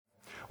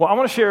Well, I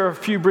want to share a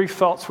few brief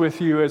thoughts with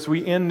you as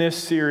we end this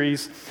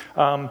series.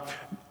 I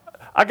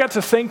got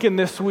to thinking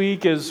this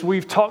week as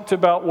we've talked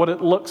about what it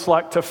looks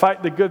like to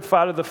fight the good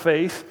fight of the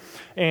faith.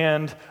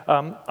 And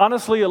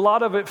honestly, a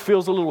lot of it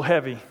feels a little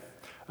heavy.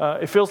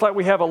 It feels like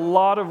we have a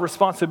lot of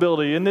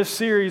responsibility. In this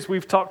series,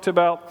 we've talked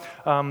about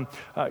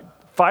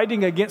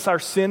fighting against our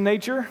sin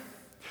nature.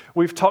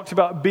 We've talked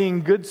about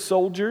being good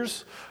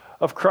soldiers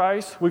of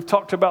Christ. We've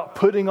talked about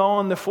putting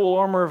on the full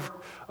armor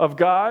of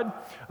God.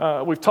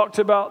 We've talked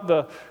about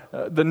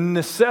the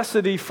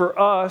necessity for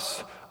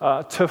us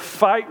to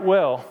fight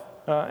well.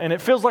 And it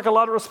feels like a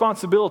lot of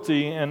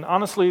responsibility. And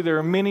honestly, there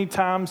are many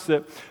times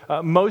that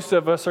most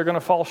of us are going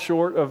to fall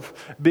short of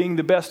being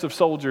the best of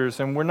soldiers.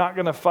 And we're not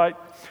going to fight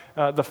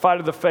the fight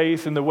of the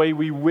faith in the way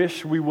we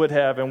wish we would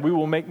have. And we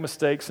will make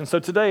mistakes. And so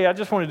today, I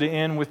just wanted to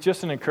end with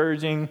just an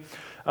encouraging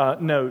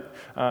note,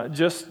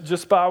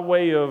 just by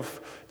way of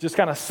just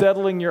kind of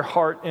settling your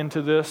heart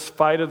into this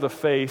fight of the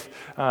faith,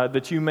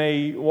 that you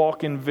may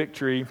walk in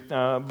victory.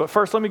 But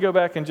first, let me go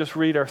back and just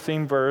read our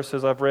theme verse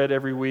as I've read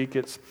every week.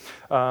 It's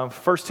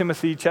 1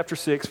 Timothy chapter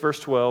 6, verse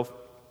 12.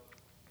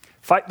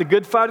 Fight the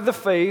good fight of the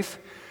faith.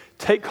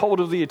 Take hold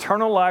of the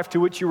eternal life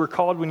to which you were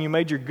called when you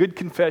made your good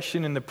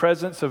confession in the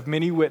presence of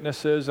many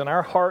witnesses. And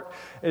our heart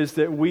is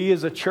that we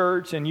as a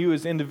church and you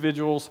as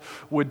individuals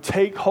would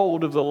take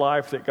hold of the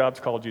life that God's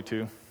called you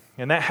to.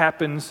 And that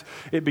happens,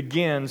 it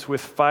begins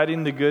with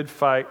fighting the good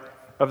fight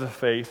of the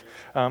faith.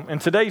 And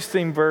today's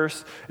theme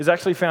verse is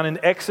actually found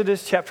in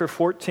Exodus chapter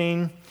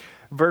 14,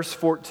 verse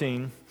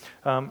 14.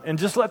 And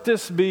just let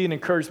this be an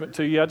encouragement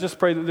to you. I just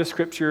pray that this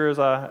scripture, as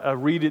I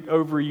read it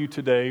over you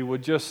today,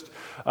 would just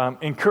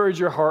encourage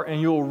your heart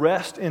and you'll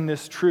rest in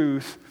this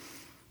truth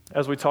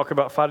as we talk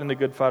about fighting the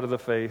good fight of the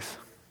faith.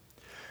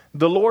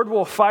 The Lord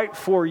will fight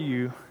for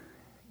you.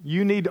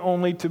 You need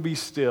only to be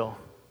still.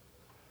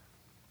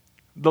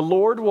 The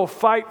Lord will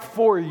fight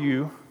for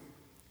you.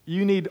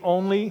 You need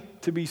only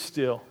to be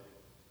still.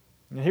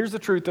 And here's the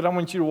truth that I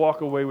want you to walk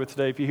away with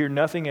today, if you hear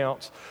nothing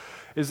else,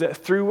 is that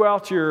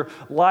throughout your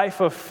life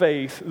of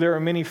faith, there are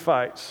many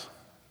fights.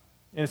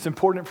 And it's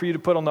important for you to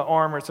put on the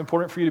armor. It's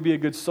important for you to be a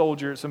good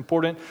soldier. It's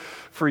important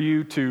for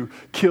you to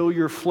kill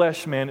your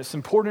flesh, man. It's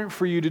important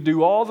for you to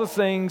do all the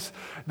things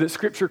that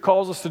Scripture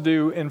calls us to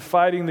do in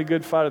fighting the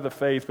good fight of the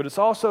faith. But it's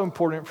also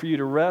important for you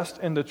to rest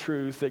in the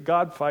truth that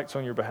God fights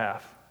on your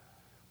behalf,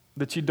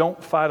 that you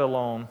don't fight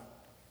alone.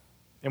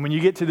 And when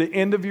you get to the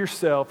end of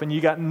yourself and you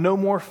got no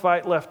more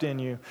fight left in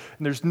you,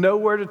 and there's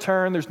nowhere to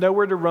turn, there's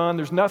nowhere to run,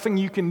 there's nothing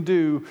you can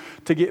do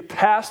to get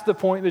past the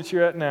point that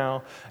you're at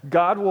now,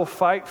 God will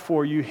fight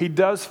for you. He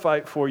does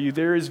fight for you.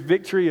 There is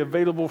victory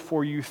available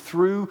for you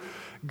through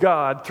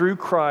God, through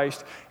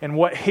Christ. And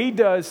what He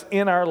does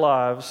in our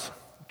lives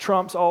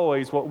trumps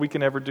always what we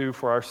can ever do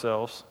for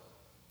ourselves.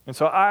 And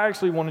so I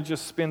actually want to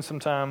just spend some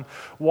time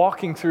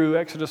walking through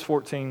Exodus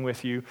 14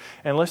 with you,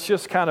 and let's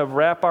just kind of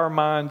wrap our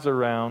minds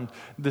around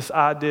this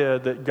idea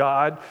that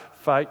God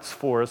fights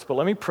for us. But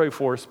let me pray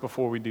for us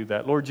before we do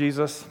that. Lord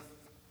Jesus,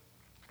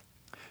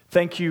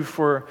 thank you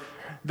for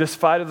this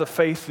fight of the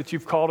faith that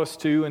you've called us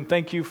to, and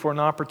thank you for an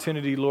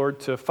opportunity, Lord,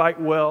 to fight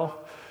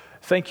well.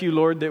 Thank you,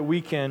 Lord, that we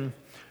can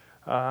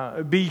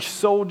be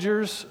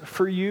soldiers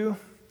for you,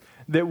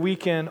 that we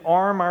can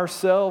arm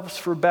ourselves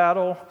for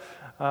battle,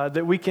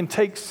 that we can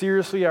take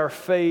seriously our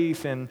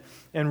faith and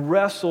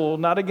wrestle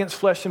not against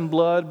flesh and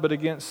blood, but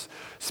against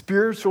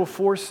spiritual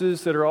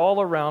forces that are all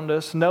around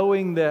us,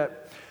 knowing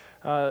that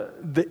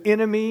the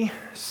enemy,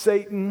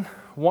 Satan,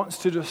 wants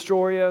to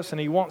destroy us, and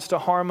he wants to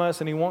harm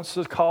us, and he wants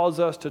to cause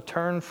us to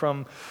turn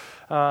from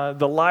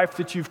the life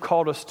that you've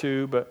called us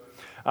to. But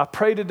I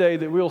pray today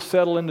that we'll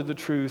settle into the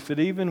truth that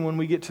even when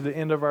we get to the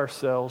end of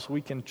ourselves,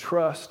 we can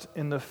trust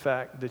in the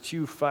fact that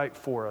you fight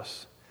for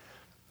us,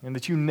 and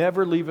that you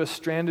never leave us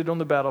stranded on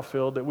the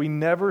battlefield, that we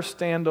never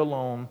stand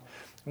alone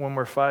when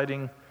we're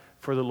fighting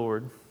for the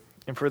Lord.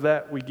 And for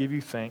that, we give you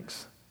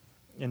thanks.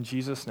 In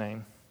Jesus'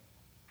 name,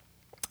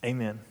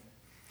 amen.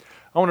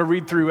 I want to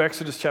read through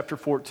Exodus chapter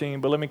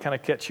 14, but let me kind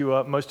of catch you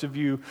up. Most of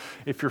you,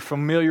 if you're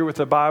familiar with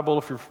the Bible,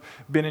 if you've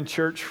been in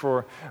church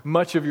for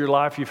much of your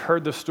life, you've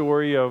heard the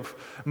story of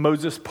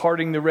Moses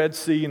parting the Red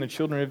Sea and the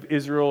children of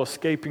Israel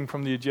escaping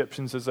from the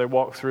Egyptians as they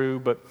walked through.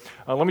 But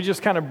let me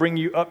just kind of bring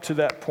you up to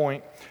that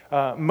point.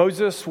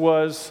 Moses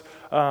was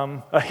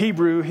a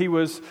Hebrew. He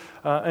was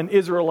an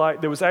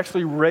Israelite that was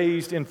actually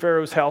raised in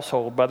Pharaoh's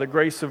household by the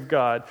grace of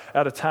God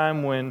at a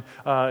time when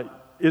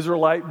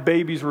Israelite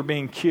babies were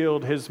being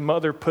killed. His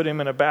mother put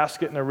him in a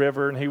basket in a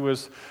river, and he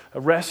was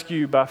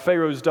rescued by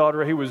Pharaoh's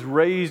daughter. He was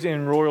raised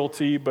in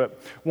royalty, but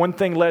one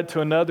thing led to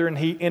another, and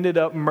he ended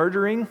up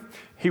murdering.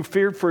 He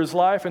feared for his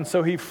life, and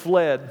so he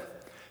fled.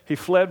 He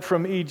fled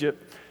from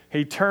Egypt.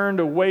 He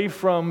turned away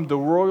from the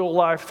royal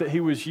life that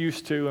he was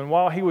used to, and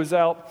while he was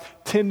out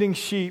tending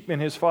sheep in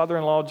his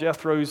father-in-law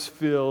Jethro's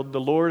field, the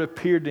Lord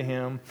appeared to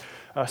him,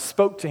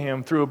 spoke to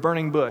him through a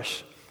burning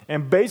bush,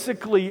 and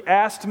basically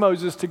asked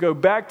Moses to go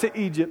back to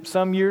Egypt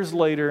some years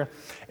later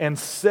and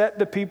set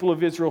the people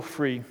of Israel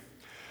free.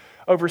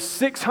 Over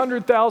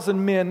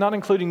 600,000 men, not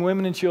including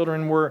women and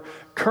children, were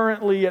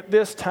currently at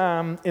this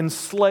time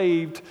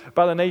enslaved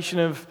by the nation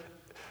of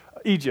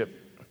Egypt.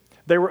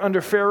 They were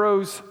under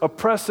Pharaoh's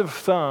oppressive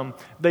thumb.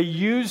 They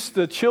used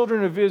the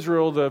children of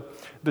Israel,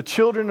 the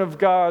children of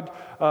God,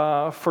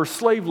 for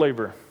slave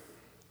labor.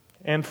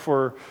 And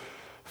for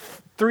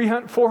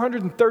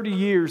 430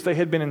 years, they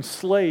had been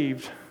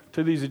enslaved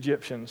to these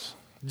Egyptians.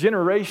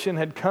 Generation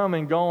had come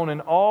and gone,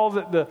 and all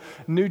that the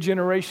new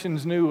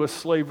generations knew was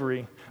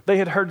slavery. They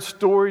had heard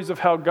stories of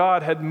how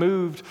God had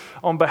moved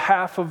on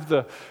behalf of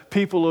the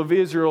people of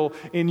Israel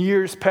in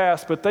years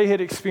past, but they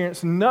had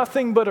experienced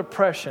nothing but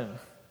oppression.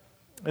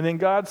 And then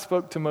God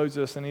spoke to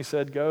Moses and he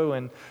said, "Go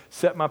and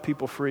set my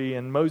people free."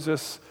 And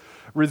Moses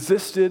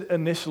resisted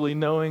initially,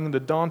 knowing the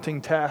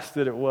daunting task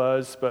that it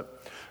was,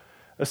 but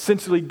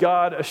essentially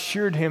God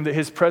assured him that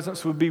his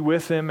presence would be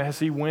with him as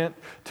he went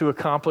to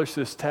accomplish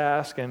this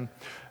task. And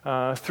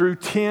through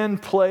 10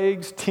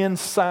 plagues, 10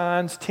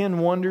 signs, 10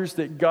 wonders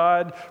that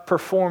God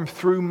performed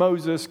through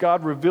Moses,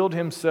 God revealed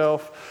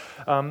himself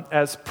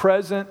as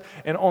present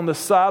and on the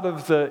side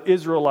of the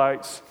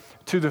Israelites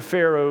to the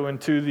Pharaoh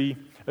and to the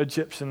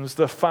Egyptians.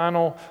 The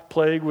final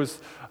plague was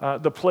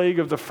the plague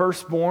of the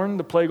firstborn,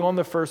 the plague on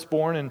the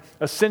firstborn, and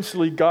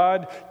essentially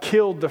God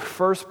killed the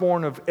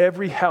firstborn of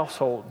every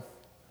household.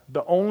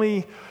 The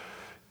only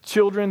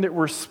children that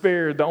were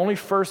spared, the only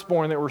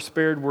firstborn that were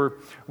spared were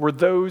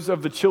those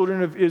of the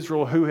children of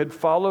Israel who had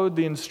followed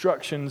the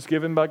instructions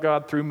given by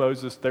God through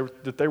Moses,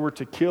 that they were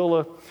to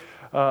kill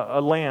a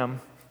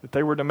lamb, that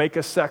they were to make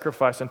a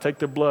sacrifice and take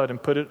the blood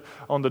and put it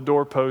on the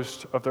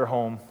doorpost of their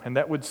home. And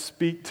that would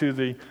speak to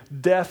the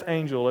death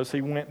angel as he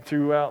went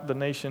throughout the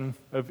nation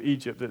of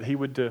Egypt, that he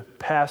would to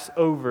pass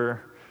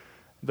over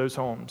those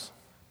homes.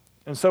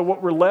 And so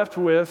what we're left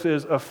with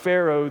is a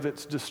Pharaoh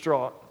that's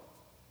distraught.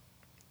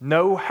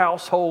 No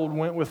household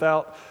went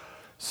without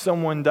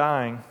someone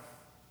dying.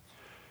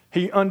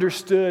 He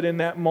understood in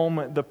that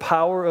moment the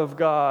power of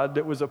God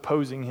that was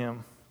opposing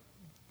him.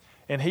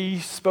 And he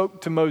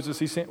spoke to Moses,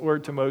 he sent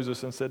word to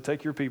Moses and said,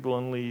 "Take your people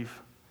and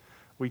leave.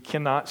 We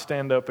cannot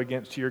stand up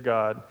against your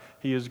God.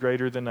 He is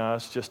greater than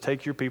us. Just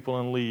take your people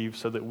and leave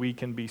so that we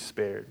can be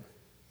spared."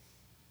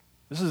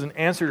 This is an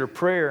answer to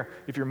prayer,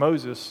 if you're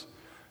Moses.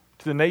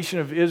 To the nation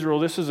of Israel,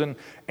 this is an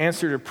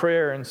answer to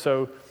prayer. And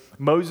so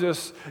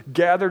Moses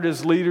gathered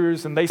his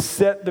leaders and they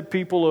set the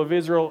people of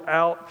Israel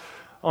out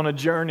on a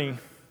journey,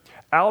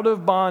 out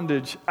of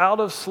bondage, out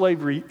of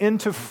slavery,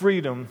 into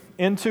freedom,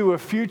 into a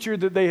future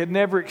that they had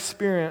never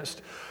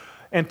experienced,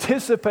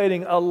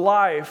 anticipating a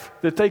life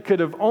that they could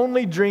have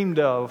only dreamed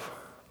of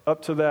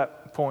up to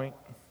that point.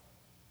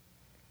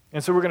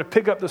 And so we're going to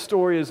pick up the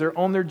story as they're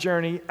on their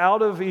journey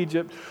out of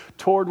Egypt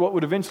toward what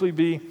would eventually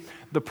be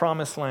the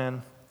Promised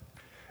Land.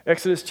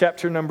 Exodus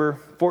chapter number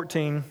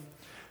 14,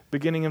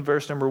 beginning in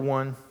verse number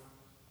 1.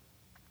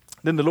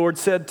 Then the Lord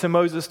said to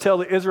Moses, "Tell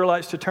the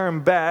Israelites to turn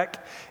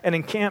back and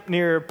encamp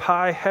near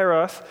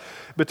Pi-Hahiroth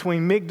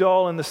between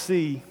Migdol and the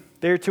sea.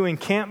 They are to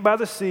encamp by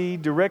the sea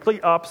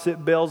directly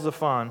opposite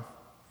Baal-Zephon."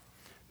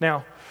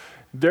 Now,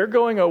 they're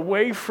going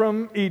away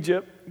from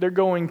Egypt. They're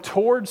going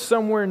towards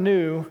somewhere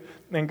new.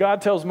 And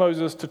God tells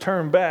Moses to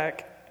turn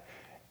back,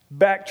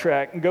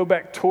 backtrack, and go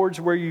back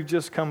towards where you've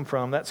just come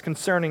from. That's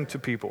concerning to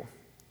people.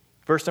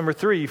 Verse number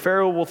 3,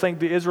 Pharaoh will think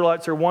the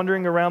Israelites are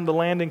wandering around the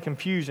land in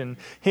confusion,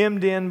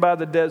 hemmed in by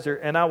the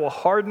desert, and I will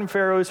harden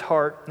Pharaoh's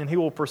heart, and he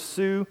will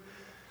pursue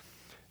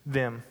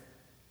them.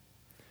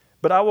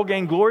 But I will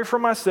gain glory for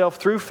myself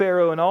through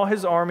Pharaoh and all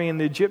his army,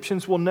 and the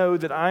Egyptians will know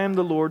that I am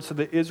the Lord. So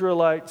the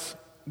Israelites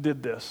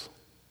did this.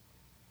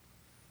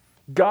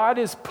 God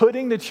is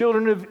putting the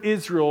children of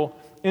Israel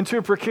into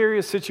a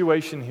precarious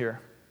situation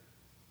here.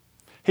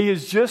 He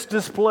has just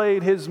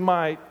displayed his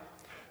might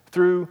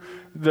through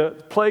the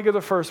plague of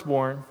the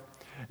firstborn.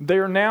 They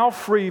are now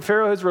free.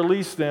 Pharaoh has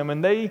released them,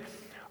 and they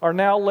are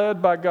now led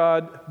by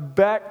God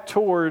back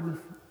toward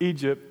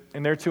Egypt,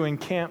 and they're to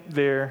encamp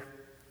there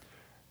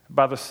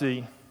by the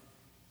sea.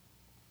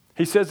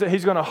 He says that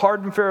he's going to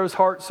harden Pharaoh's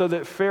heart so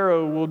that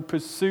Pharaoh will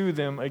pursue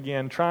them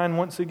again, trying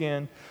once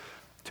again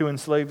to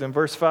enslave them.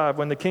 Verse 5,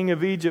 when the king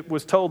of Egypt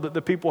was told that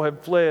the people had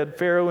fled,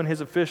 Pharaoh and his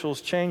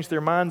officials changed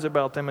their minds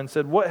about them and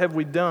said, "What have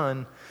we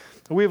done?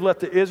 We have let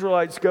the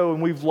Israelites go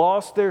and we've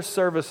lost their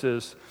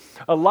services."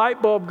 A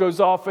light bulb goes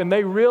off and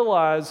they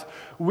realize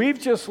we've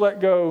just let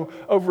go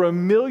over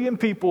 1 million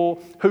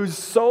people whose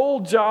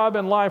sole job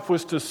in life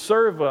was to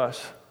serve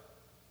us,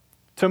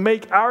 to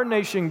make our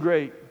nation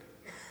great.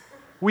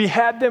 We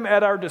had them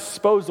at our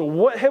disposal.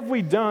 What have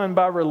we done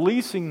by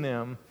releasing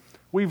them?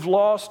 We've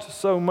lost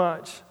so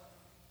much.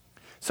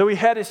 So he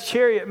had his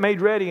chariot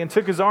made ready and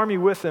took his army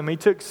with him. He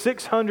took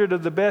 600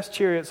 of the best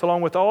chariots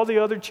along with all the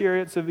other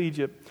chariots of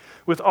Egypt,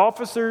 with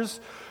officers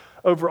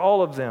over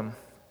all of them.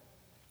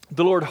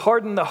 The Lord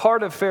hardened the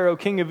heart of Pharaoh,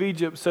 king of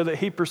Egypt, so that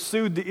he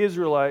pursued the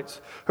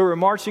Israelites who were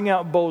marching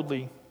out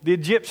boldly. The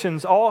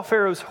Egyptians, all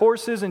Pharaoh's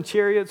horses and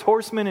chariots,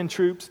 horsemen and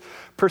troops,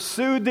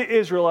 pursued the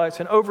Israelites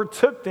and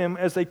overtook them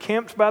as they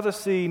camped by the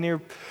sea near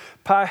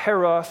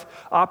Pi-Hahiroth,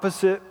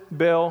 opposite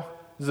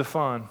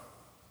Baal-Zephon.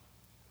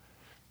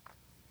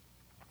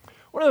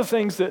 One of the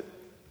things that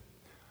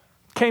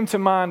came to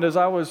mind as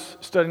I was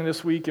studying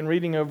this week and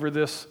reading over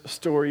this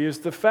story is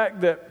the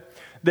fact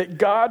that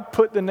God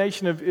put the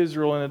nation of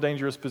Israel in a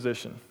dangerous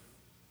position.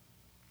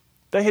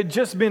 They had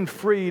just been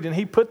freed, and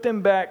he put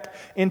them back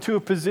into a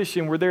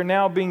position where they're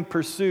now being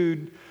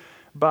pursued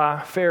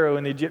by Pharaoh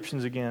and the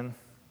Egyptians again.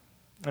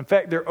 In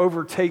fact, they're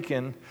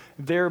overtaken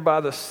there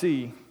by the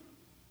sea.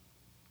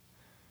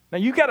 Now,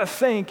 you got to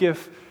think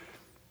if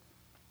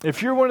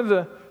you're one of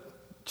the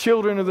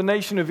children of the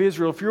nation of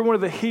Israel, if you're one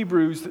of the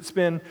Hebrews that's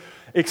been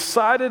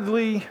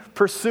excitedly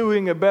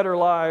pursuing a better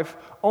life,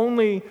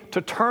 only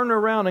to turn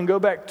around and go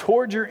back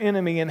toward your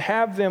enemy and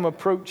have them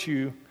approach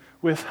you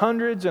with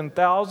hundreds and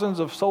thousands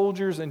of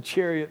soldiers and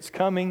chariots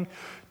coming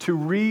to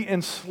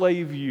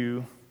re-enslave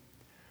you,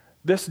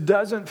 this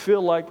doesn't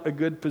feel like a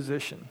good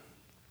position.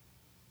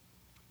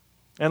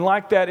 And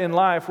like that in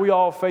life, we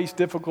all face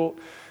difficult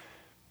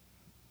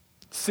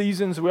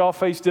seasons, we all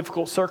face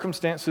difficult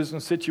circumstances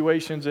and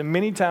situations, and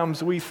many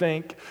times we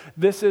think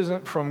this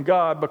isn't from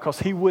God because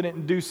he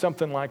wouldn't do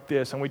something like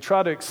this, and we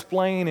try to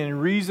explain and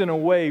reason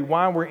away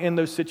why we're in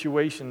those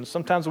situations.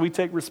 Sometimes we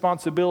take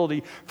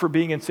responsibility for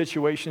being in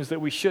situations that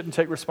we shouldn't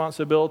take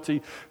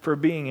responsibility for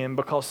being in,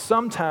 because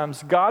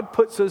sometimes God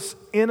puts us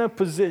in a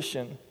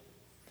position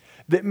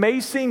that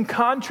may seem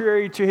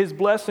contrary to his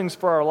blessings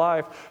for our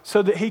life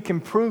so that he can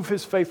prove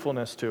his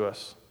faithfulness to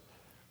us.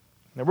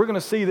 Now, we're going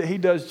to see that he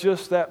does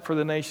just that for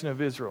the nation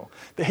of Israel.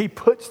 That he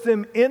puts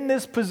them in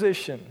this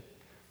position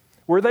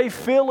where they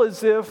feel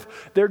as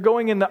if they're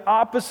going in the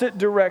opposite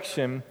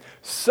direction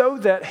so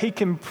that he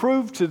can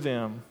prove to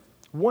them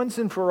once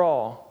and for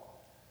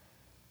all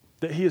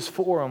that he is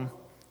for them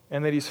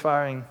and that he's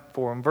fighting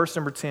for them. Verse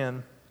number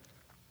 10.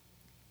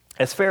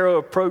 As Pharaoh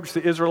approached,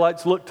 the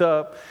Israelites looked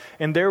up,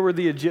 and there were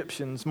the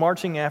Egyptians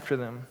marching after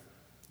them.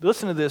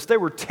 Listen to this. They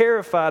were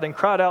terrified and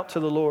cried out to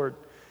the Lord.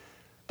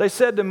 They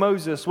said to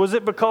Moses, "Was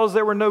it because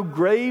there were no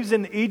graves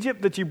in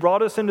Egypt that you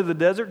brought us into the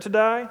desert to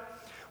die?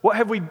 What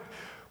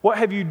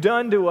have you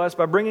done to us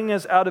by bringing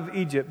us out of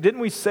Egypt? Didn't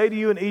we say to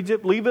you in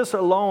Egypt, 'Leave us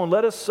alone,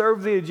 let us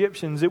serve the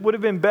Egyptians'? It would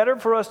have been better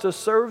for us to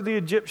serve the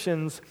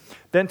Egyptians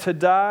than to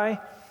die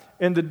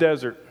in the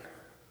desert."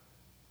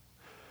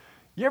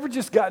 You ever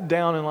just got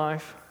down in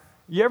life?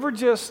 You ever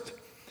just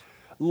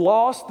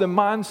lost the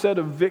mindset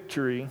of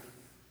victory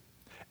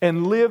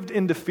and lived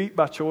in defeat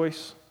by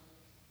choice?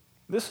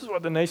 This is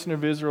what the nation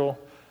of Israel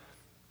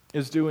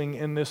is doing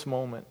in this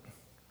moment.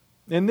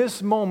 In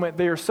this moment,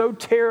 they are so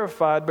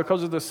terrified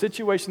because of the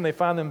situation they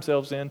find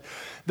themselves in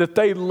that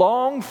they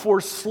long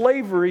for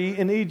slavery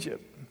in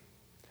Egypt.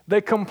 They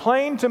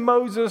complain to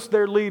Moses,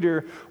 their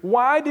leader,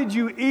 "Why did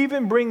you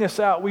even bring us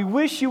out? We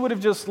wish you would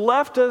have just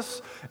left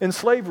us in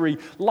slavery.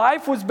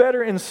 Life was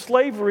better in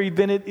slavery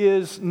than it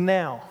is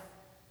now.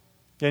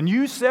 And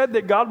you said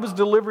that God was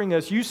delivering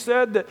us. You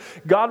said that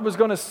God was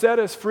going to set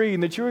us free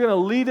and that you were going to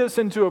lead us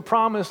into a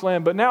promised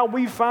land. But now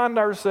we find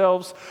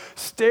ourselves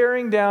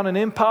staring down an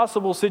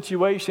impossible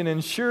situation,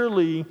 and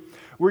surely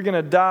we're going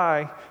to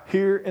die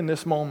here in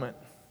this moment."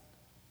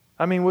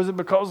 I mean, was it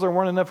because there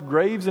weren't enough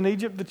graves in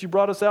Egypt that you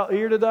brought us out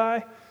here to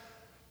die?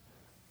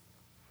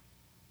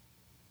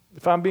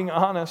 If I'm being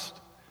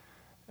honest,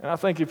 and I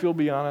think if you'll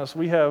be honest,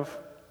 we have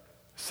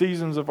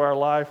seasons of our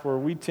life where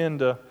we tend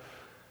to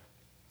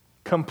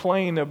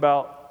complain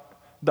about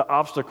the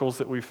obstacles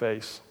that we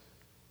face,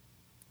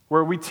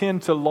 where we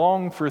tend to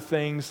long for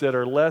things that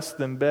are less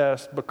than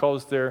best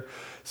because they're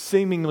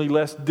seemingly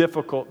less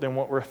difficult than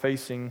what we're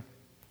facing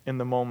in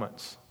the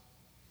moments.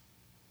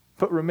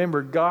 But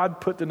remember, God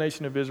put the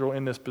nation of Israel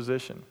in this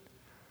position.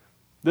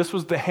 This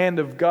was the hand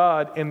of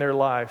God in their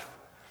life.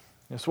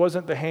 This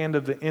wasn't the hand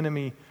of the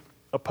enemy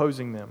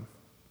opposing them.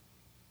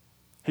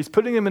 He's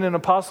putting them in an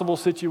impossible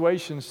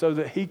situation so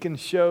that he can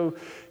show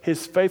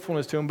his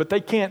faithfulness to them. But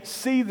they can't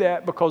see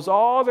that because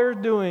all they're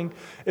doing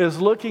is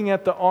looking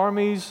at the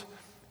armies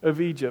of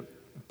Egypt,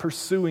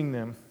 pursuing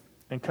them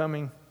and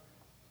coming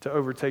to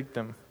overtake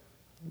them.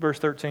 Verse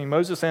 13,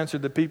 Moses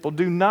answered the people,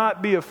 "Do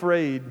not be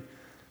afraid.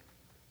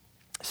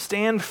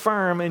 Stand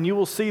firm, and you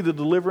will see the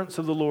deliverance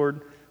of the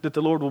Lord that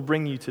the Lord will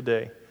bring you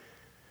today.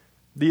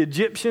 The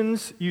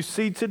Egyptians you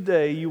see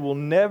today, you will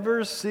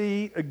never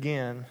see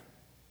again."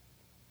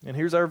 And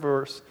here's our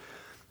verse.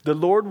 "The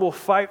Lord will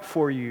fight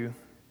for you.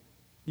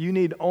 You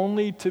need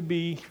only to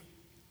be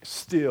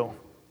still."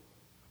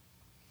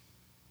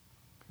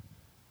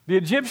 The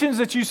Egyptians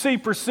that you see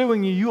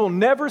pursuing you, you will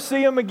never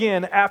see them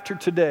again after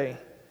today.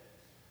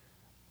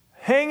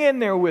 Hang in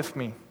there with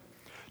me.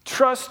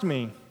 Trust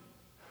me.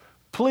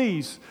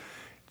 Please,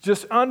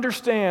 just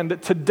understand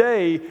that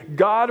today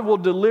God will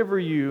deliver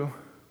you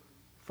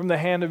from the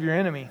hand of your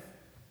enemy.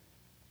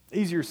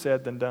 Easier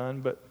said than done,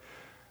 but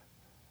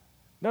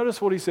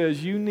notice what he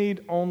says, you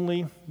need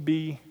only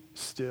be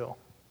still.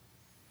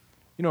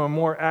 You know, a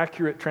more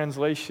accurate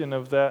translation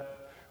of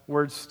that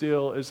word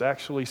still is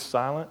actually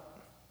silent.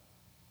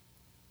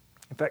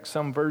 In fact,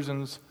 some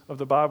versions of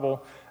the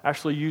Bible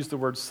actually use the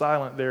word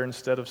silent there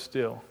instead of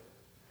still.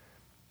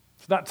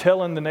 It's not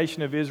telling the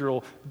nation of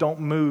Israel, don't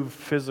move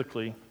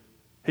physically.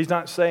 He's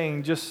not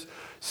saying just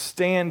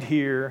stand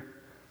here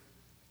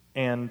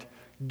and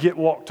get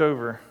walked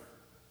over.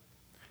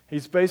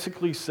 He's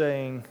basically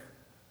saying,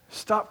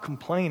 stop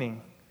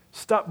complaining.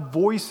 Stop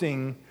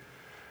voicing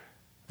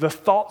the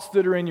thoughts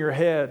that are in your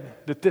head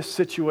that this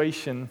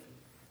situation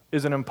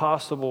is an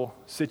impossible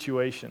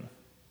situation.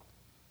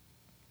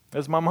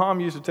 As my mom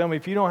used to tell me,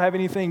 if you don't have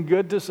anything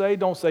good to say,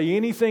 don't say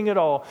anything at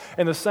all.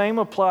 And the same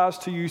applies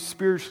to you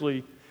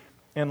spiritually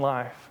in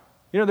life.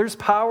 You know, there's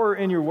power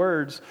in your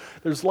words.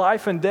 There's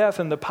life and death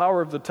in the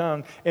power of the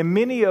tongue. And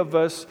many of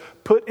us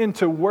put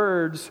into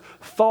words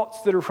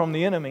thoughts that are from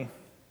the enemy.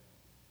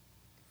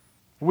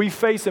 We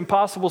face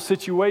impossible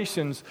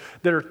situations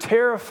that are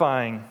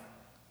terrifying,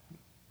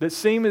 that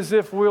seem as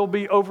if we'll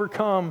be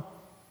overcome.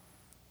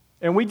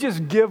 And we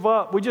just give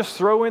up. We just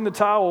throw in the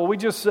towel. We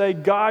just say,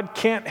 God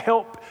can't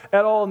help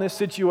at all in this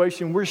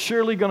situation. We're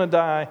surely going to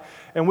die.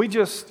 And we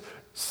just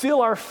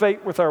seal our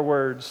fate with our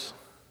words.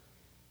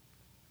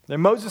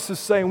 And Moses is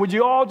saying, would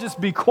you all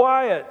just be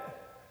quiet?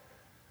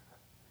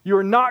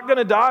 You're not going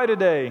to die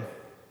today.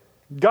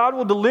 God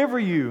will deliver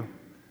you.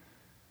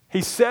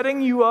 He's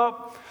setting you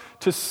up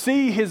to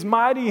see his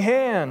mighty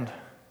hand.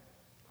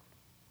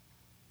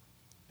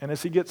 And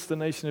as he gets the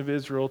nation of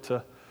Israel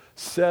to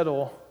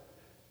settle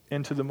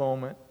into the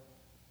moment,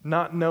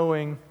 not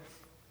knowing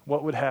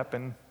what would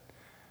happen,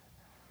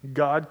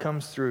 God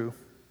comes through.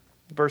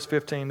 Verse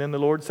 15, then the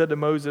Lord said to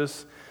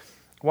Moses,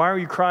 why are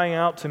you crying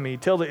out to me?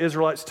 Tell the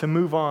Israelites to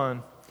move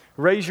on.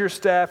 Raise your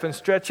staff and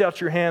stretch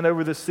out your hand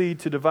over the sea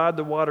to divide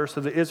the water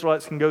so the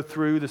Israelites can go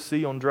through the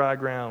sea on dry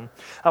ground.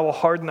 I will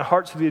harden the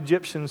hearts of the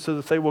Egyptians so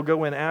that they will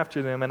go in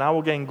after them, and I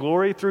will gain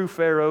glory through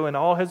Pharaoh and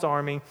all his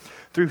army,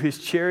 through his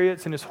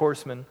chariots and his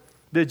horsemen.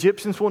 The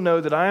Egyptians will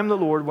know that I am the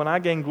Lord when I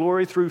gain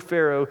glory through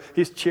Pharaoh,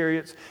 his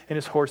chariots, and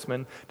his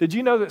horsemen. Did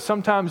you know that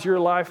sometimes your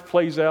life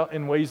plays out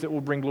in ways that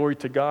will bring glory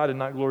to God and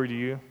not glory to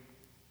you?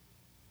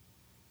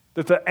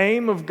 That the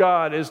aim of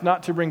God is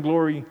not to bring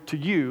glory to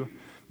you,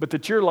 but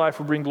that your life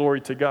will bring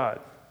glory to God.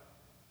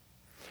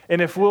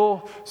 And if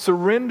we'll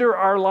surrender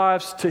our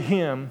lives to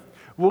him,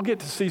 we'll get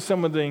to see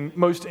some of the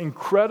most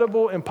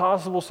incredible,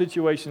 impossible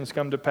situations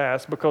come to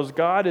pass because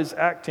God is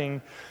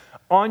acting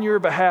on your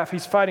behalf.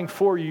 He's fighting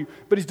for you,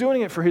 but he's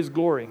doing it for his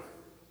glory.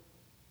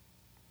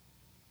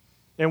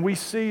 And we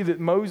see that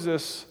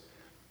Moses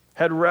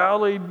had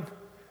rallied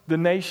the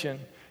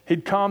nation.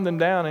 He'd calmed them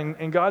down,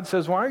 and God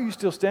says, why are you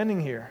still standing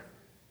here?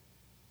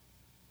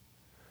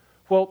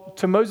 Well,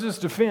 to Moses'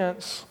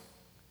 defense,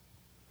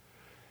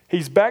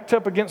 he's backed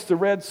up against the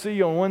Red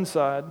Sea on one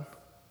side,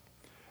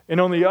 and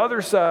on the other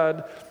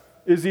side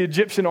is the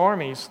Egyptian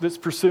armies that's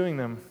pursuing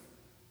them.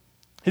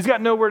 He's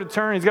got nowhere to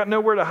turn. He's got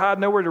nowhere to hide,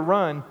 nowhere to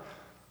run.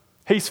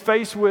 He's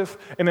faced with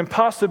an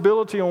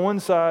impossibility on one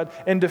side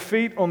and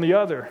defeat on the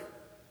other.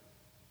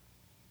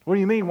 What do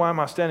you mean, why am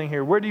I standing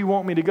here? Where do you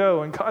want me to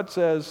go? And God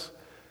says,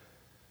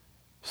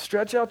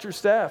 stretch out your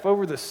staff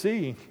over the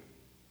sea.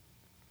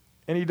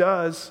 And he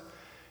does.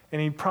 And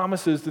he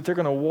promises that they're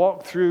going to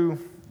walk through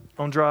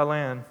on dry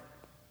land.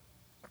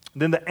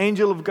 Then the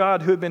angel of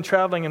God who had been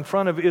traveling in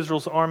front of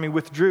Israel's army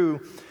withdrew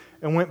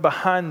and went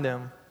behind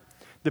them.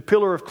 The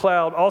pillar of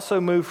cloud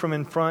also moved from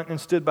in front and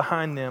stood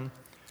behind them,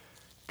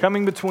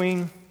 coming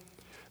between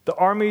the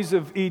armies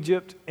of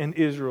Egypt and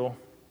Israel.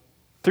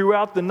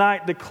 Throughout the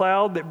night, the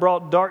cloud that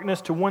brought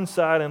darkness to one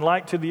side and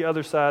light to the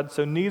other side,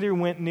 so neither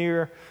went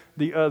near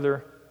the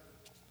other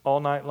all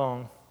night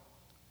long.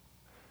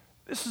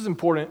 This is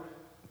important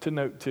to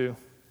note too.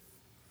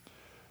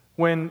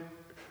 When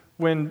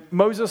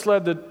Moses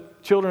led the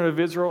children of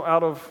Israel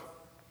out of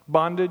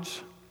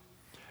bondage,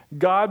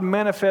 God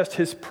manifested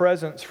his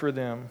presence for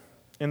them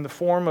in the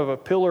form of a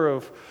pillar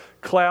of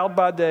cloud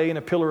by day and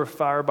a pillar of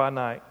fire by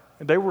night.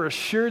 And they were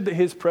assured that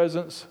his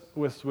presence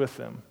was with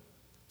them.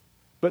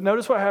 But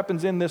notice what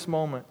happens in this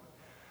moment.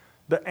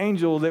 The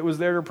angel that was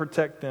there to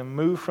protect them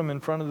moved from in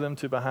front of them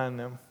to behind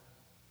them.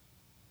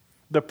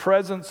 The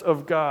presence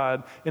of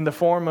God in the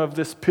form of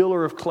this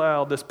pillar of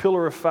cloud, this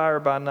pillar of fire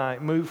by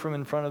night, moved from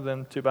in front of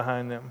them to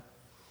behind them.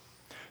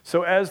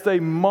 So as they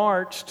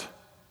marched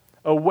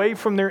away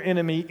from their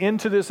enemy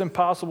into this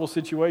impossible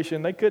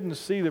situation, they couldn't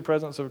see the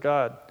presence of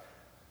God.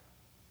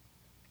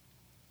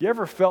 You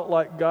ever felt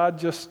like God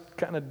just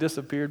kind of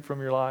disappeared from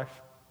your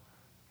life?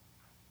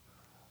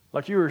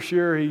 Like you were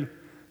sure he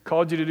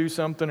called you to do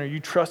something or you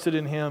trusted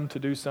in him to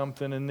do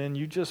something, and then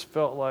you just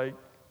felt like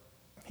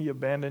he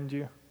abandoned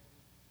you?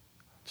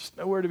 Just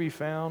nowhere to be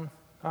found.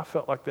 I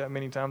felt like that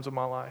many times in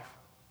my life.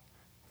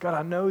 God,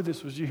 I know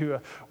this was you.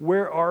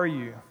 Where are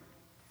you?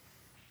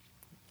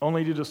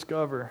 Only to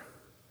discover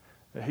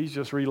that he's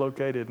just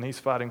relocated and he's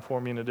fighting for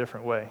me in a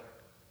different way.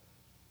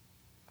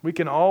 We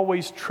can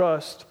always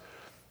trust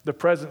the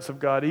presence of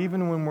God,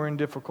 even when we're in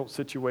difficult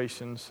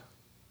situations,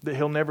 that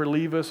he'll never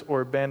leave us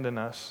or abandon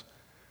us.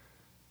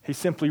 He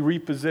simply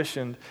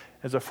repositioned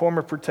as a form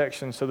of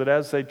protection so that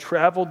as they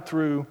traveled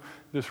through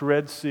this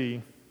Red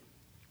Sea,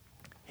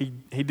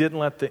 he didn't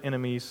let the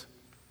enemies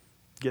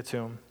get to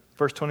him.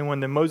 Verse 21,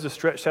 then Moses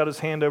stretched out his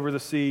hand over the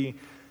sea,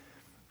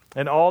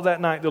 and all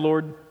that night the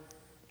Lord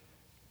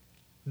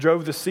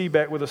drove the sea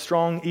back with a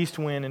strong east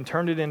wind and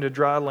turned it into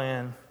dry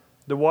land.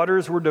 The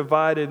waters were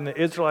divided, and the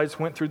Israelites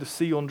went through the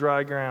sea on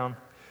dry ground,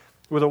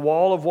 with a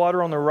wall of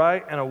water on their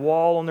right and a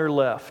wall on their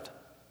left.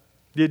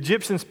 The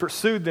Egyptians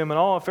pursued them, and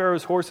all of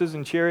Pharaoh's horses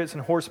and chariots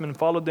and horsemen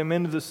followed them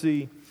into the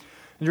sea.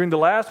 And during the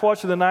last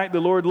watch of the night,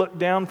 the Lord looked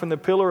down from the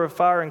pillar of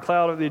fire and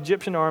cloud of the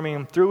Egyptian army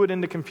and threw it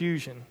into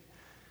confusion.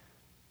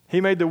 He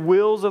made the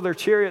wheels of their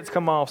chariots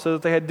come off so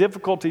that they had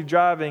difficulty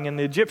driving. And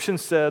the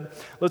Egyptians said,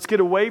 "Let's get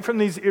away from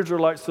these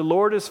Israelites. The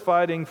Lord is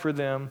fighting for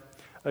them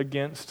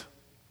against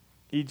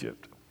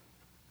Egypt."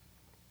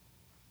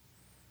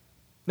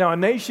 Now, a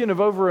nation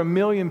of over 1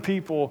 million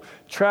people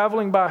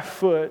traveling by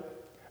foot,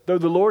 though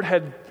the Lord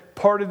had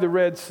parted the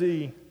Red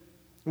Sea,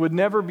 would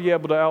never be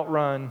able to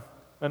outrun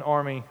an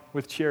army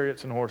with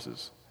chariots and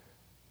horses.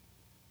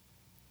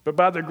 But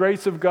by the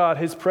grace of God,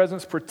 his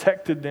presence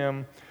protected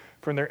them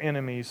from their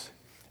enemies.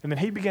 And then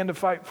he began to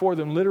fight for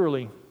them,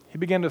 literally. He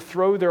began to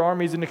throw their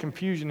armies into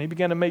confusion. He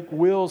began to make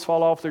wheels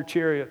fall off their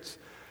chariots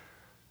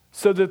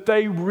so that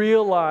they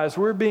realize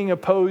we're being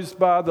opposed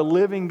by the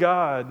living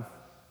God.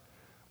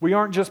 We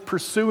aren't just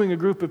pursuing a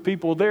group of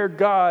people. Their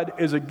God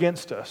is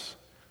against us.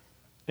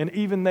 And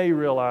even they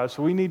realized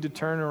we need to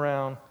turn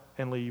around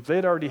and leave. They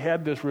had already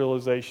had this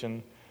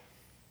realization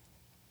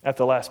at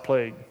the last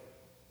plague.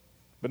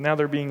 But now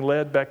they're being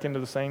led back into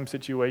the same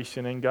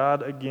situation, and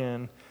God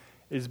again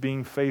is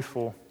being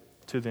faithful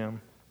to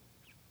them.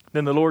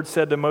 Then the Lord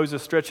said to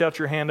Moses, "Stretch out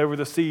your hand over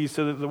the sea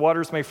so that the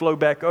waters may flow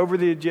back over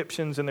the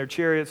Egyptians and their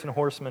chariots and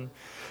horsemen."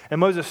 And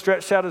Moses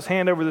stretched out his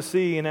hand over the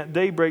sea, and at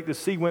daybreak the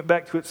sea went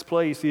back to its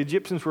place. The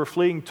Egyptians were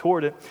fleeing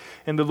toward it,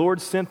 and the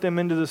Lord sent them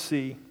into the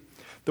sea.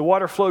 The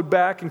water flowed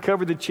back and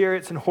covered the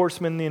chariots and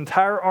horsemen, the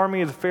entire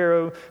army of the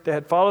Pharaoh that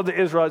had followed the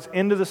Israelites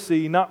into the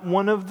sea. Not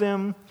one of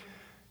them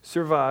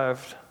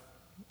survived.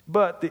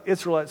 But the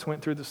Israelites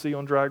went through the sea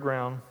on dry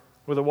ground,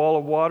 with a wall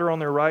of water on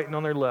their right and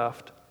on their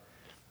left.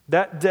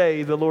 That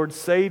day the Lord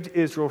saved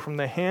Israel from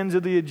the hands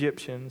of the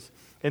Egyptians,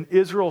 and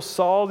Israel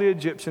saw the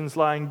Egyptians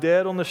lying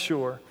dead on the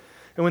shore.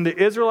 And when the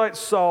Israelites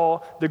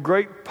saw the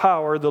great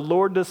power the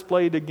Lord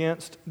displayed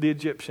against the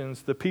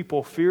Egyptians, the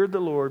people feared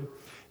the Lord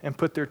and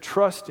put their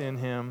trust in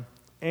him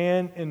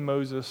and in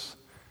Moses,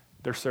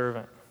 their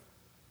servant.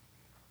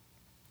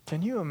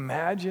 Can you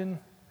imagine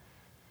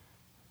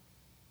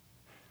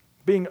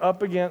being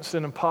up against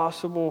an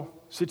impossible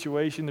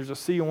situation? There's a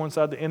sea on one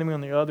side, the enemy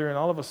on the other, and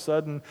all of a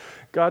sudden,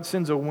 God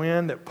sends a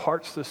wind that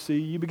parts the sea.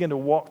 You begin to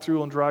walk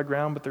through on dry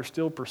ground, but they're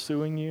still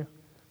pursuing you.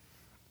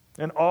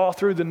 And all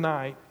through the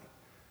night,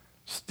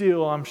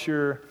 still, I'm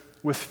sure,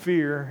 with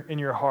fear in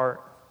your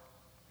heart,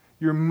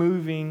 you're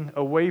moving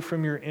away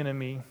from your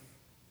enemy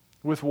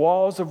with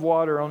walls of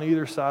water on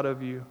either side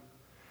of you.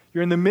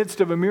 You're in the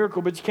midst of a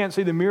miracle, but you can't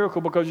see the miracle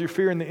because you're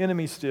fearing the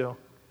enemy still.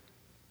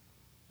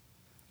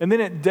 And then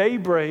at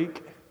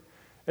daybreak,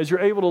 as you're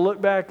able to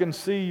look back and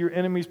see your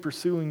enemies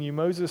pursuing you,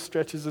 Moses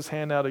stretches his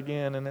hand out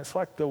again, and it's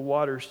like the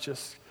waters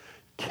just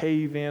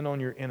cave in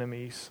on your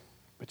enemies,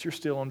 but you're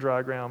still on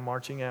dry ground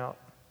marching out.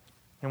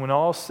 And when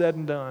all's said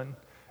and done,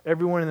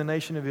 everyone in the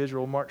nation of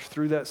Israel marched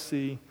through that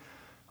sea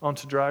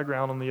onto dry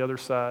ground on the other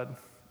side,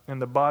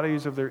 and the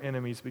bodies of their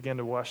enemies began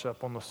to wash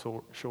up on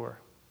the shore.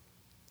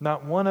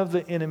 Not one of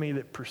the enemy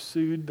that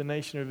pursued the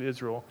nation of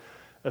Israel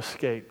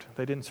escaped.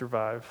 They didn't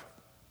survive.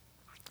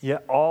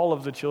 Yet all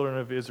of the children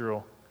of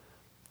Israel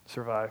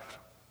survived.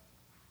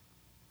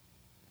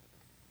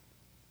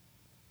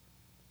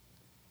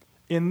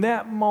 In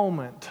that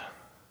moment,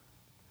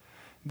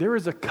 there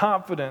is a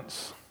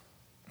confidence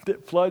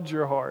that floods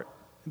your heart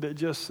that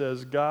just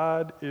says,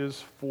 God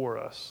is for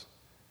us.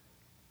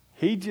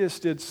 He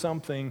just did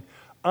something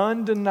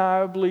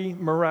undeniably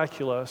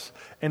miraculous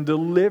and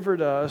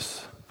delivered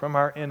us from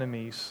our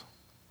enemies.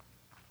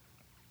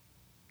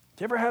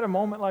 You ever had a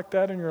moment like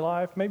that in your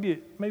life? Maybe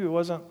it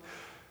wasn't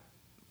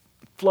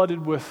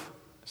flooded with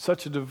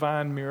such a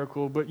divine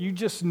miracle, but you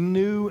just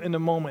knew in the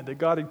moment that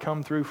God had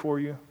come through for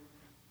you.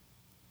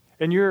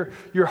 And your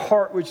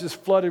heart was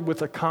just flooded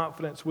with a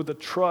confidence, with a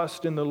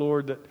trust in the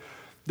Lord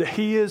that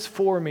He is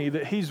for me,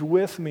 that He's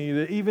with me,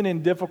 that even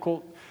in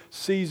difficult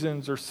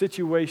seasons or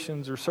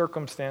situations or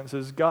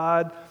circumstances,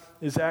 God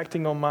is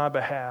acting on my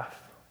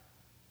behalf.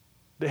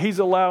 That He's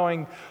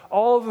allowing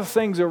all of the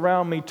things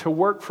around me to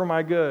work for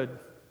my good.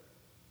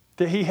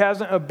 That He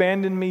hasn't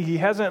abandoned me, He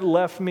hasn't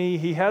left me,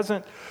 He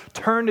hasn't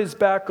turned His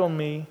back on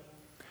me.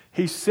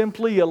 He's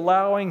simply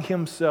allowing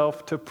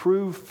Himself to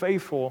prove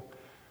faithful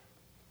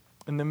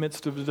in the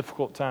midst of the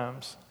difficult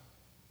times.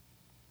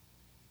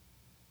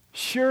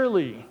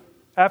 Surely,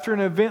 after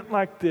an event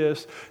like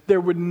this, there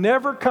would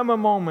never come a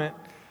moment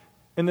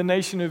in the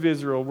nation of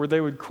Israel where they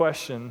would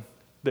question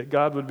that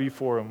God would be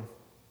for them.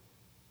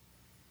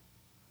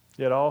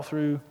 Yet all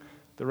through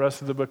the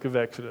rest of the book of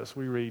Exodus,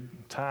 we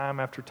read time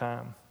after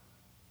time,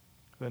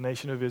 the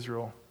nation of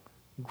Israel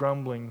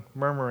grumbling,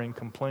 murmuring,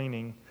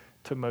 complaining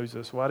to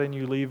Moses, why didn't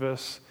you leave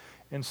us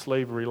in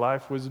slavery?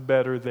 Life was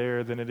better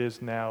there than it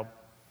is now.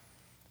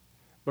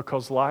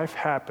 Because life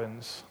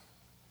happens,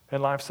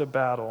 and life's a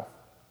battle.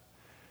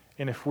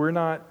 And if we're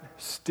not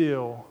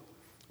still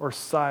or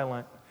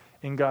silent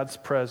in God's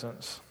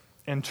presence,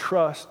 and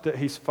trust that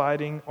he's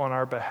fighting on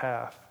our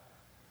behalf.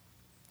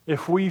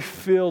 If we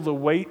feel the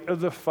weight of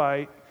the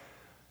fight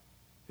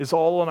is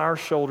all on our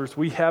shoulders,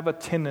 we have a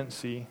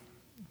tendency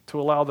to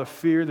allow the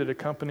fear that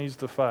accompanies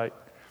the fight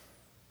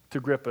to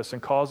grip us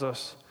and cause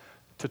us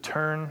to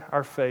turn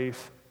our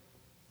faith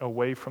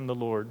away from the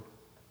Lord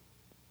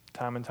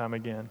time and time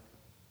again.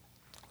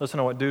 Listen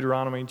to what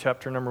Deuteronomy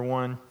chapter number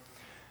 1,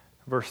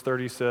 verse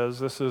 30 says.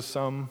 This is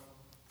some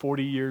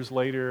 40 years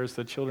later as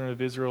the children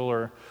of Israel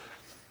are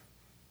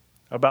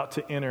about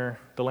to enter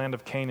the land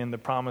of Canaan, the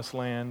promised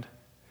land.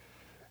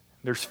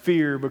 There's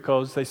fear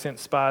because they sent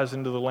spies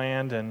into the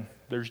land, and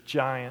there's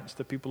giants.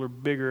 The people are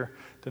bigger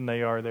than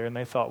they are there, and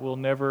they thought, we'll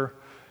never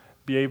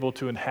be able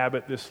to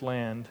inhabit this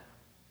land.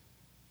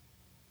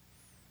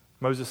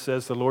 Moses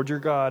says, the Lord your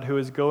God, who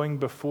is going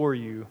before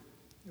you,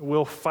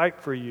 will fight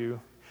for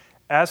you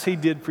as he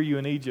did for you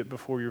in Egypt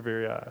before your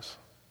very eyes.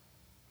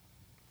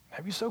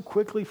 Have you so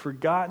quickly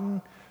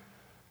forgotten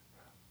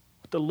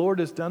what the Lord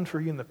has done for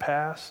you in the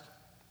past?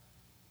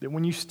 That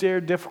when you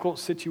stare difficult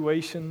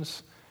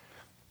situations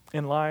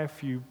in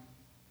life, you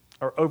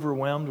are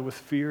overwhelmed with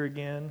fear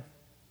again?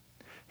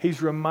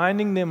 He's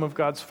reminding them of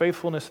God's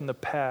faithfulness in the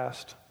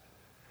past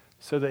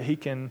so that he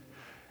can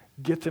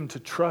get them to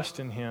trust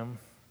in him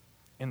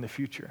in the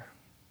future.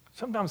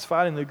 Sometimes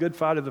fighting the good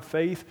fight of the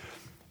faith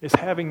is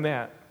having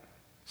that,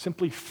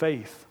 simply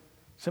faith,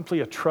 simply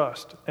a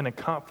trust and a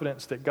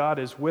confidence that God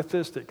is with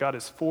us, that God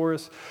is for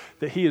us,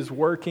 that he is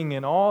working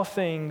in all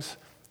things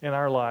in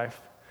our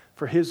life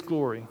for his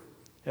glory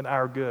and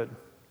our good.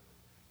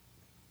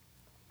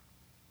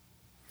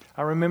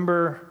 I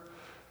remember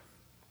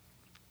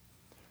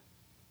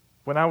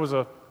when I was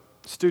a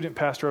student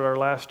pastor at our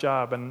last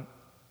job, and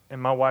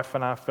my wife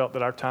and I felt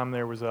that our time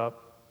there was up.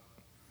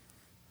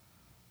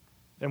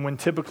 And when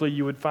typically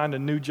you would find a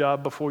new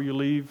job before you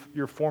leave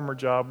your former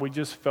job, we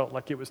just felt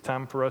like it was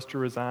time for us to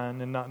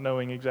resign and not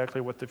knowing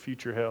exactly what the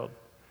future held.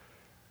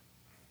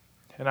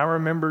 And I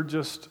remember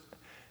just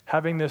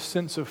having this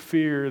sense of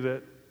fear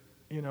that,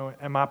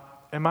 am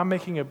I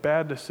making a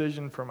bad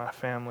decision for my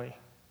family?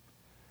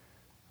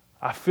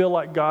 I feel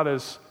like God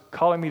is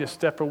calling me to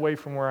step away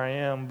from where I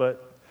am,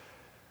 but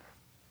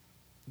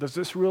does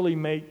this really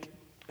make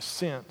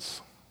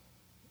sense?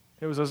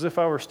 It was as if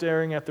I were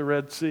staring at the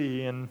Red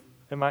Sea and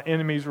my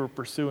enemies were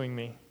pursuing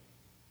me.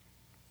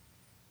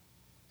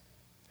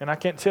 And I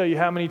can't tell you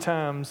how many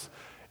times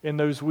in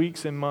those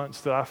weeks and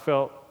months that I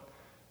felt,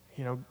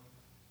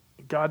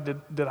 God,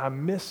 did I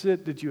miss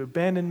it? Did you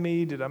abandon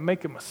me? Did I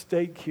make a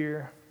mistake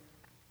here?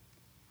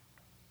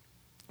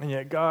 And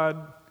yet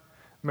God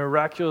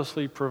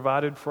miraculously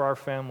provided for our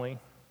family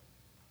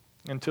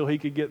until he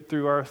could get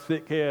through our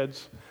thick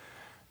heads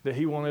that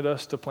he wanted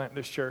us to plant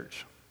this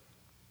church.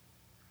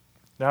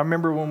 Now, I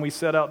remember when we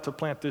set out to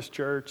plant this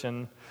church,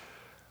 and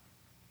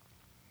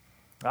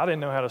I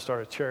didn't know how to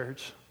start a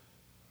church.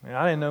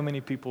 I didn't know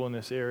many people in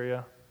this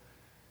area.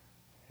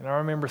 And I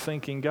remember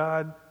thinking,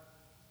 God,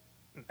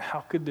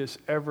 how could this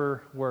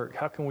ever work?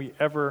 How can we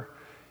ever?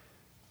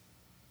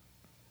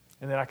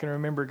 And then I can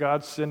remember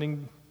God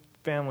sending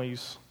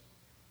families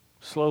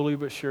slowly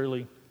but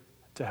surely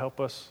to help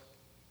us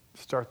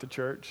start the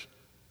church.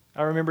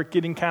 I remember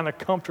getting kind of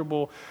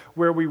comfortable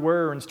where we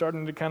were and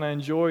starting to kind of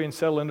enjoy and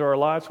settle into our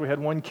lives. We had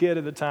one kid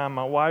at the time.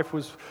 My wife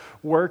was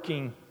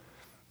working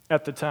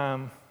at the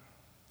time.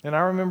 And I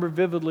remember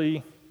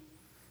vividly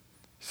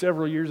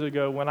several years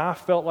ago when I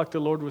felt like the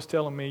Lord was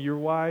telling me, your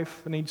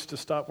wife needs to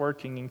stop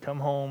working and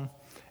come home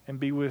and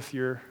be with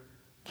your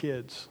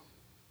kids.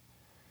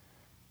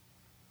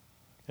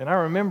 And I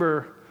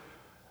remember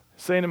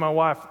saying to my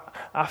wife,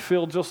 I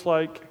feel just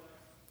like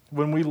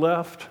when we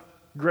left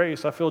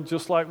Grace, I feel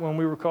just like when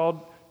we were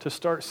called to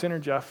start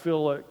Synergy, I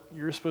feel like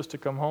you're supposed to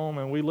come home.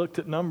 And we looked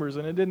at numbers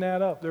and it didn't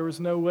add up. There was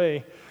no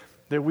way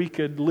that we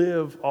could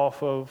live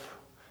off of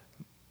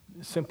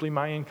simply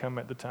my income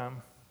at the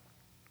time.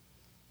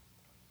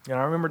 And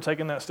I remember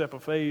taking that step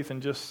of faith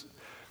and just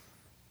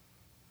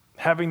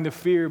having the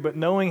fear, but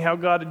knowing how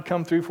God had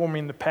come through for me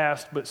in the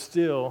past, but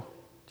still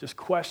just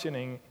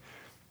questioning,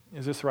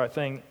 is this the right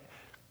thing?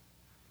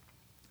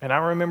 And I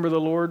remember the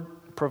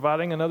Lord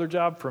providing another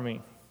job for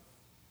me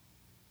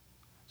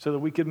so that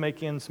we could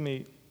make ends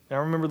meet. And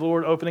I remember the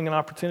Lord opening an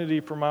opportunity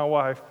for my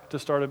wife to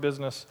start a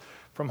business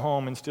from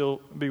home and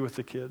still be with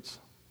the kids.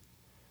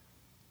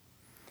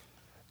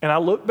 And I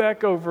look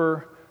back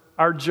over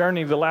our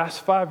journey the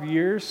last 5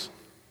 years,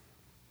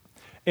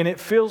 and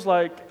it feels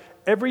like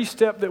every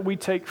step that we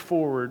take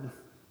forward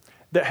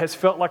that has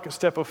felt like a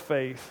step of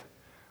faith,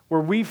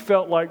 where we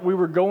felt like we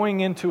were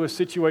going into a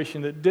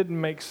situation that didn't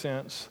make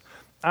sense,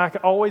 I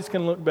always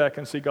can look back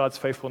and see God's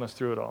faithfulness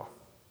through it all.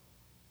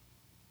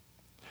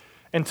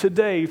 And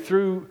today,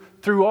 through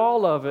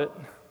all of it,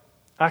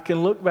 I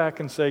can look back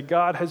and say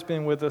God has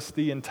been with us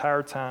the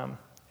entire time.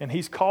 And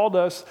he's called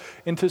us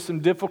into some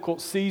difficult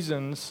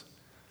seasons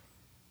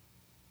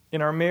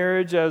in our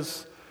marriage,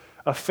 as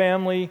a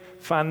family,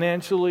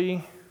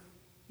 financially,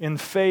 in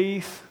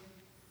faith,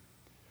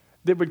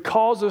 that would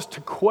cause us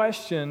to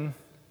question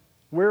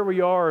where we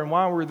are and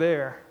why we're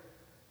there.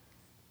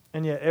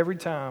 And yet every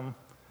time,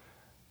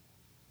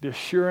 the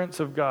assurance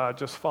of God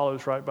just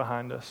follows right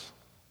behind us.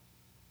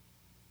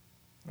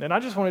 And I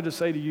just wanted to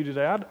say to you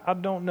today, I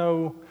don't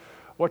know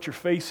what you're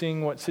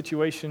facing, what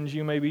situations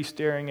you may be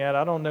staring at.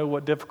 I don't know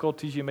what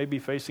difficulties you may be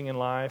facing in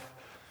life.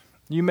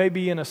 You may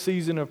be in a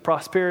season of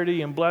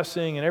prosperity and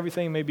blessing, and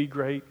everything may be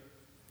great.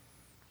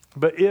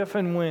 But if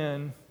and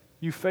when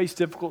you face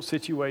difficult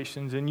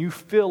situations and you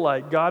feel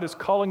like God is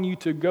calling you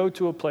to go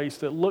to a place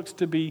that looks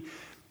to be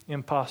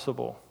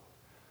impossible,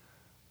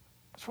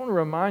 I just want to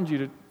remind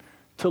you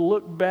to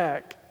look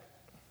back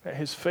at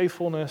His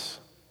faithfulness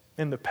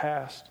in the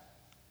past.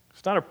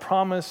 It's not a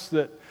promise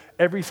that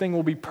everything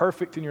will be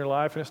perfect in your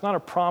life, and it's not a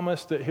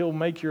promise that He'll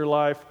make your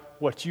life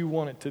what you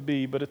want it to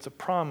be, but it's a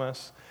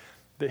promise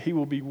that He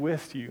will be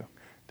with you,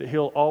 that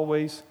He'll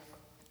always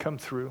come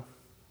through.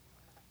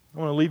 I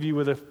want to leave you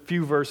with a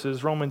few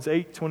verses, Romans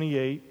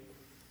 8:28.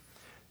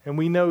 And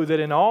we know that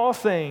in all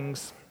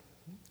things,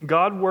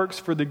 God works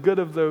for the good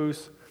of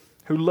those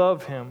who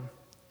love Him,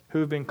 who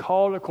have been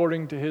called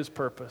according to His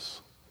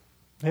purpose.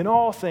 In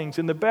all things,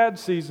 in the bad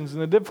seasons, in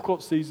the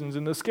difficult seasons,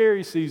 in the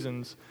scary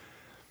seasons,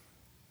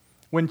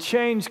 when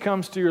change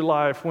comes to your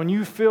life, when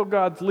you feel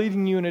God's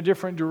leading you in a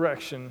different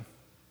direction,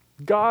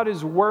 God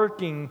is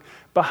working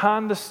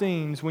behind the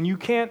scenes when you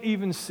can't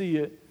even see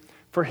it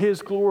for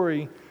His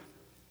glory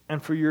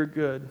and for your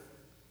good.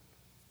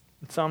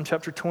 In Psalm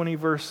chapter 20,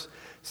 verse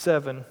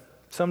 7,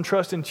 some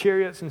trust in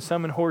chariots and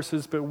some in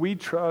horses, but we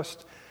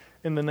trust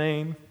in the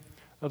name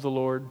of the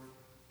Lord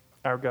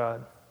our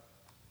God.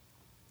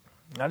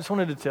 I just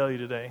wanted to tell you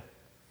today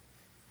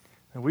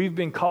that we've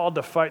been called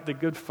to fight the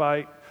good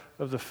fight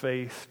of the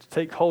faith, to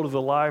take hold of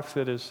the life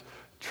that is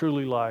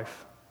truly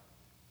life.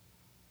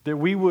 That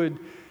we would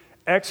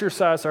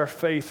exercise our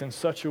faith in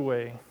such a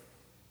way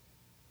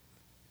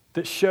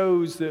that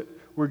shows that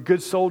we're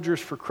good soldiers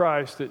for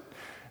Christ,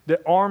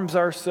 that arms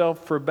ourselves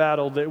for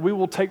battle, that we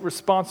will take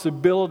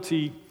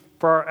responsibility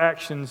for our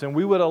actions, and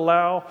we would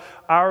allow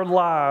our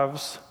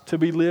lives to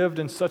be lived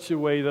in such a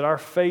way that our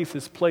faith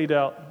is played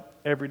out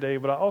every day.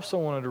 But I also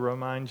wanted to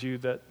remind you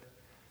that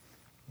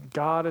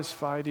God is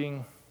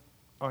fighting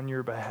on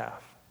your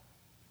behalf.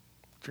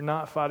 That you're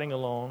not fighting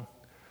alone.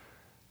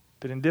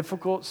 That in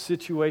difficult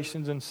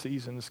situations and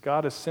seasons,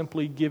 God is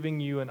simply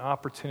giving you an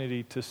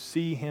opportunity to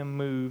see Him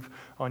move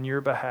on your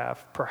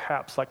behalf,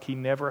 perhaps like He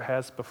never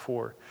has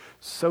before,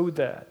 so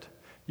that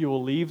you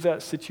will leave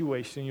that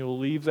situation, you'll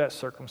leave that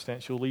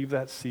circumstance, you'll leave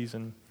that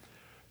season,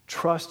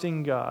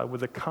 trusting God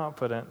with a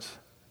confidence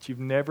that you've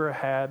never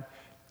had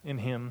in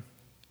Him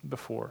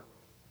before.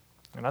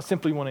 And I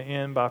simply want to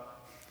end by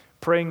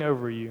praying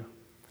over you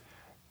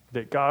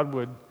that God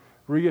would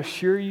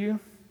reassure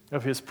you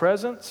of His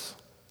presence,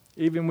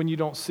 even when you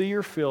don't see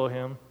or feel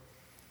Him,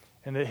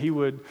 and that He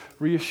would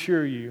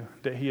reassure you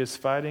that He is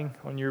fighting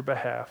on your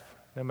behalf,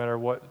 no matter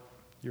what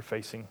you're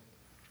facing.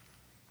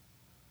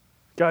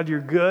 God, you're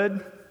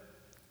good.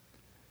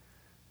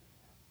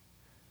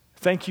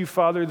 Thank you,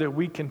 Father, that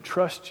we can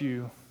trust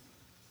you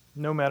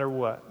no matter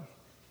what.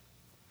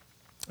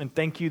 And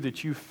thank you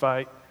that you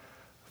fight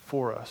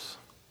for us.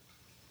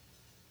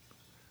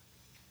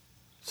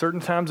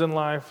 Certain times in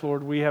life,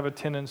 Lord, we have a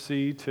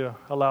tendency to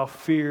allow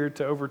fear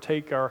to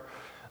overtake our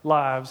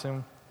lives,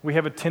 and we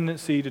have a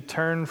tendency to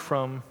turn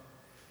from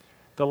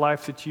the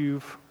life that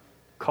you've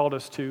called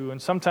us to.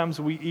 And sometimes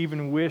we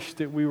even wish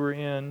that we were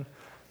in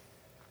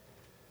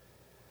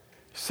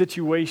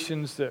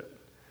situations that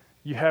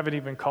you haven't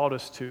even called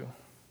us to.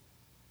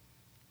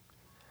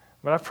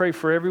 But I pray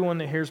for everyone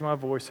that hears my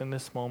voice in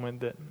this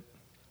moment that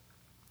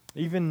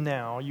even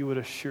now you would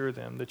assure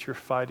them that you're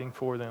fighting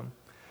for them,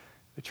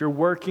 that you're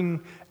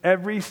working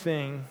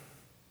everything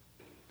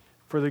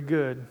for the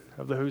good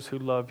of those who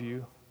love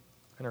you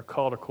and are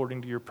called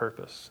according to your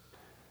purpose.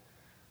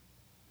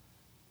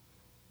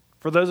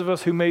 For those of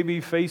us who may be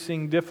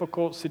facing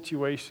difficult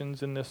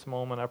situations in this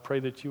moment, I pray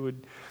that you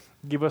would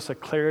give us a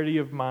clarity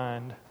of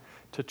mind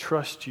to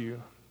trust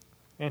you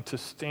and to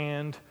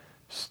stand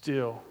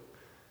still,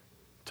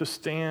 to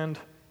stand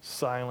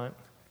silent,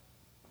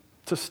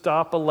 to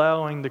stop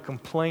allowing the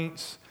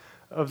complaints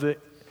of that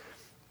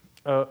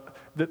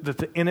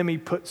the enemy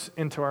puts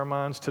into our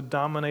minds to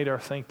dominate our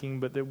thinking,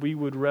 but that we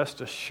would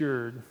rest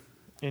assured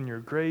in your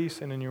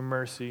grace and in your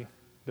mercy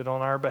that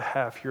on our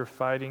behalf you're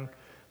fighting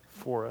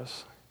for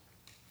us.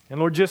 And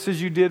Lord, just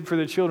as you did for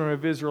the children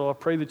of Israel, I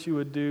pray that you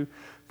would do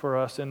for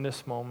us in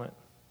this moment,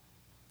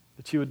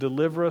 that you would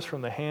deliver us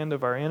from the hand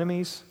of our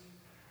enemies,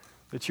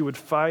 that you would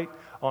fight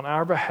on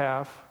our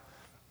behalf,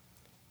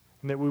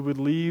 and that we would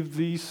leave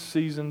these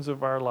seasons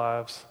of our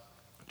lives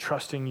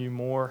trusting you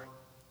more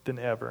than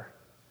ever.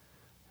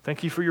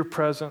 Thank you for your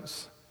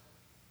presence.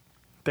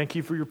 Thank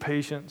you for your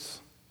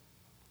patience.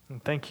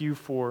 And thank you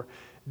for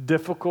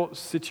difficult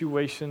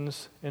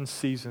situations and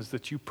seasons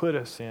that you put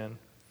us in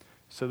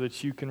so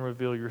that you can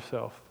reveal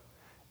yourself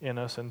in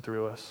us and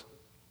through us.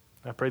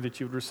 I pray that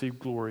you would receive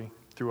glory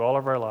through all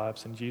of our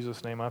lives. In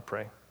Jesus' name I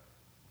pray.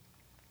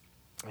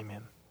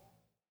 Amen.